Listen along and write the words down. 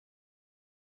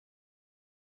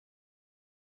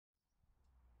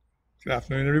Good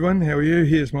afternoon, everyone. How are you?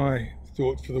 Here's my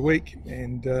thought for the week,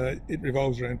 and it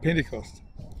revolves around Pentecost.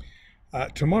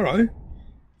 Tomorrow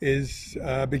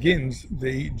begins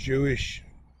the Jewish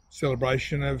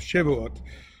celebration of Shavuot,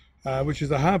 which is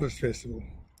a harvest festival.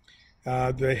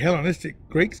 The Hellenistic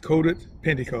Greeks called it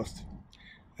Pentecost,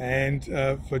 and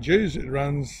for Jews it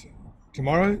runs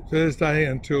tomorrow, Thursday,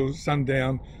 until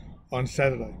sundown on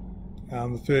Saturday,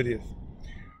 the 30th.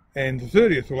 And the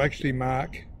 30th will actually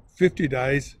mark 50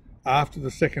 days after the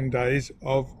second day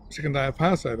of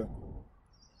Passover.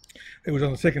 It was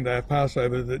on the second day of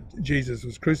Passover that Jesus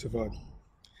was crucified.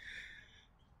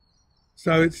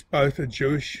 So it's both a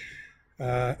Jewish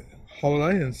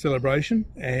holiday and celebration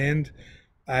and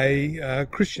a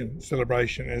Christian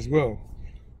celebration as well.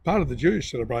 Part of the Jewish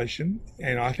celebration,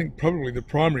 and I think probably the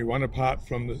primary one apart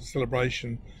from the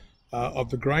celebration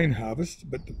of the grain harvest,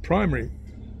 but the primary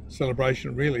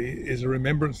celebration really is a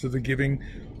remembrance of the giving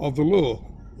of the law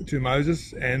to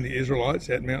Moses and the Israelites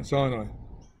at Mount Sinai.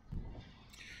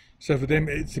 So for them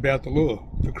it's about the law.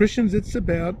 For Christians it's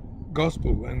about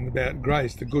gospel and about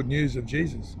grace, the good news of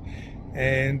Jesus,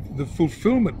 and the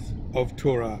fulfillment of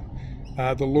Torah,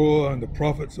 the law and the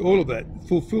prophets, all of that,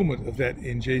 fulfillment of that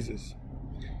in Jesus.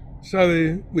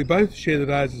 So we both share the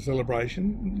days of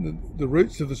celebration. The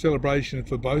roots of the celebration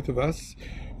for both of us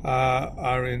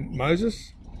are in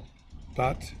Moses,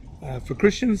 but for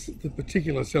Christians the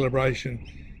particular celebration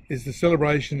is the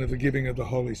celebration of the giving of the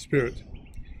Holy Spirit,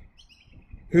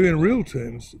 who in real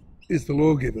terms is the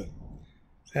lawgiver.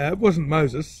 It wasn't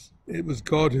Moses, it was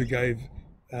God who gave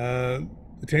the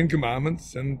Ten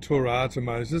Commandments and Torah to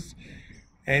Moses,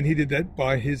 and he did that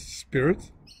by his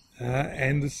Spirit,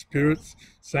 and the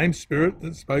same Spirit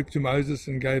that spoke to Moses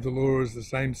and gave the law is the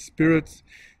same Spirit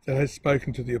that has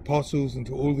spoken to the apostles and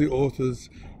to all the authors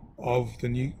of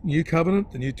the New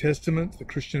Covenant, the New Testament, the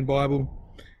Christian Bible.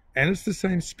 And it's the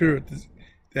same Spirit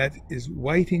that is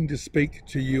waiting to speak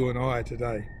to you and I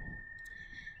today.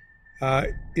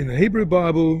 In the Hebrew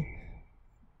Bible,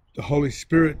 the Holy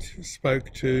Spirit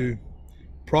spoke to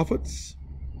prophets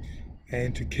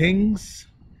and to kings,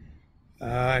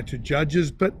 to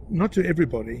judges, but not to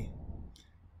everybody.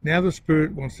 Now the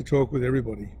Spirit wants to talk with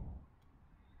everybody.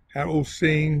 Our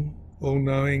all-seeing,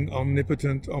 all-knowing,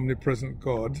 omnipotent, omnipresent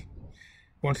God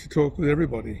wants to talk with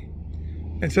everybody.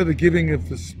 And so the giving of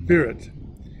the Spirit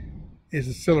is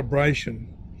a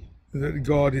celebration that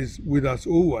God is with us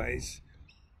always,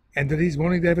 and that he's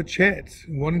wanting to have a chat,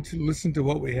 wanting to listen to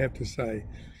what we have to say.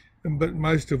 But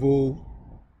most of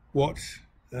all,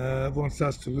 wants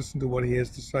us to listen to what he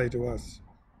has to say to us.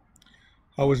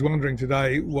 I was wondering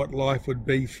today what life would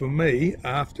be for me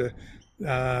after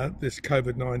this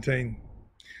COVID-19.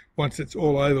 Once it's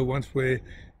all over, once we're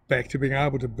back to being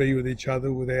able to be with each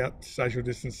other without social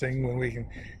distancing, when we can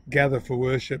gather for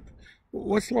worship,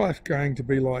 what's life going to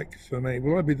be like for me?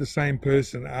 Will I be the same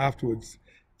person afterwards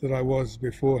that I was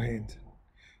beforehand?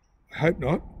 I hope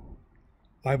not.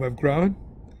 I hope I've grown.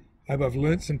 I hope I've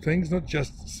learnt some things, not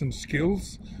just some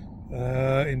skills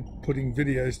in putting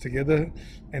videos together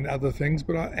and other things,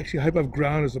 but I actually hope I've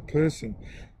grown as a person.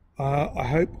 I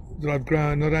hope that I've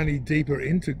grown not only deeper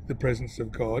into the presence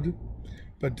of God,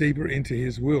 but deeper into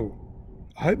his will.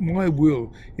 I hope my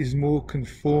will is more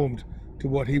conformed to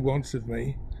what he wants of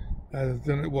me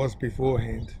than it was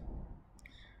beforehand.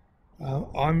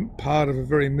 I'm part of a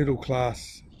very middle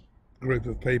class group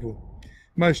of people.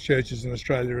 Most churches in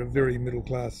Australia are very middle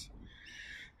class,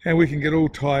 and we can get all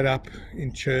tied up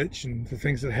in church and the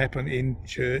things that happen in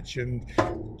church and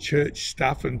church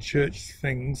stuff and church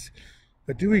things,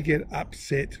 but do we get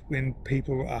upset when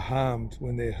people are harmed,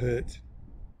 when they're hurt?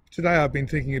 Today I've been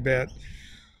thinking about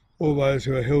all those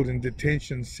who are held in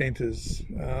detention centres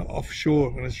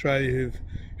offshore in Australia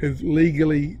who've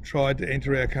legally tried to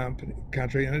enter our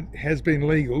country, and it has been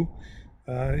legal.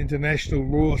 International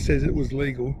law says it was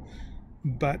legal,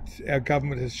 but our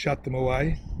government has shut them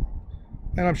away.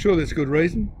 And I'm sure there's good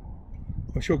reason.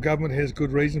 I'm sure government has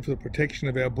good reason for the protection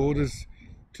of our borders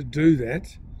to do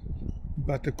that,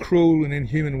 but the cruel and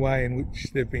inhuman way in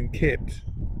which they've been kept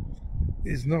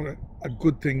is not a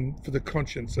good thing for the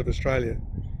conscience of Australia.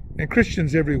 And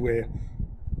Christians everywhere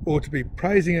ought to be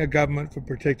praising our government for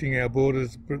protecting our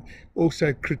borders, but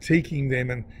also critiquing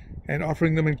them and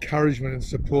offering them encouragement and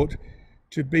support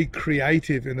to be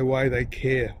creative in the way they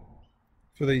care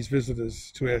for these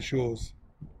visitors to our shores.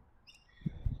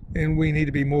 And we need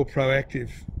to be more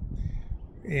proactive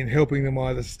in helping them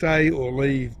either stay or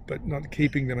leave, but not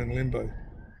keeping them in limbo.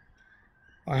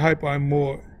 I hope I'm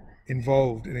more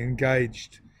involved and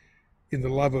engaged in the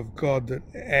love of God that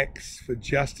acts for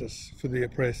justice for the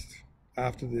oppressed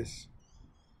after this.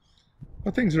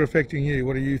 What things are affecting you?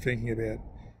 What are you thinking about?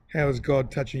 How is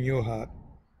God touching your heart?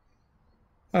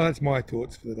 Oh, that's my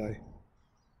thoughts for the day.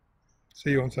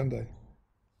 See you on Sunday.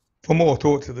 For more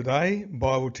thoughts of the day,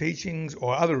 Bible teachings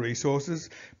or other resources,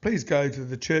 please go to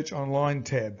the Church Online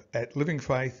tab at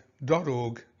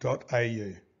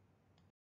livingfaith.org.au.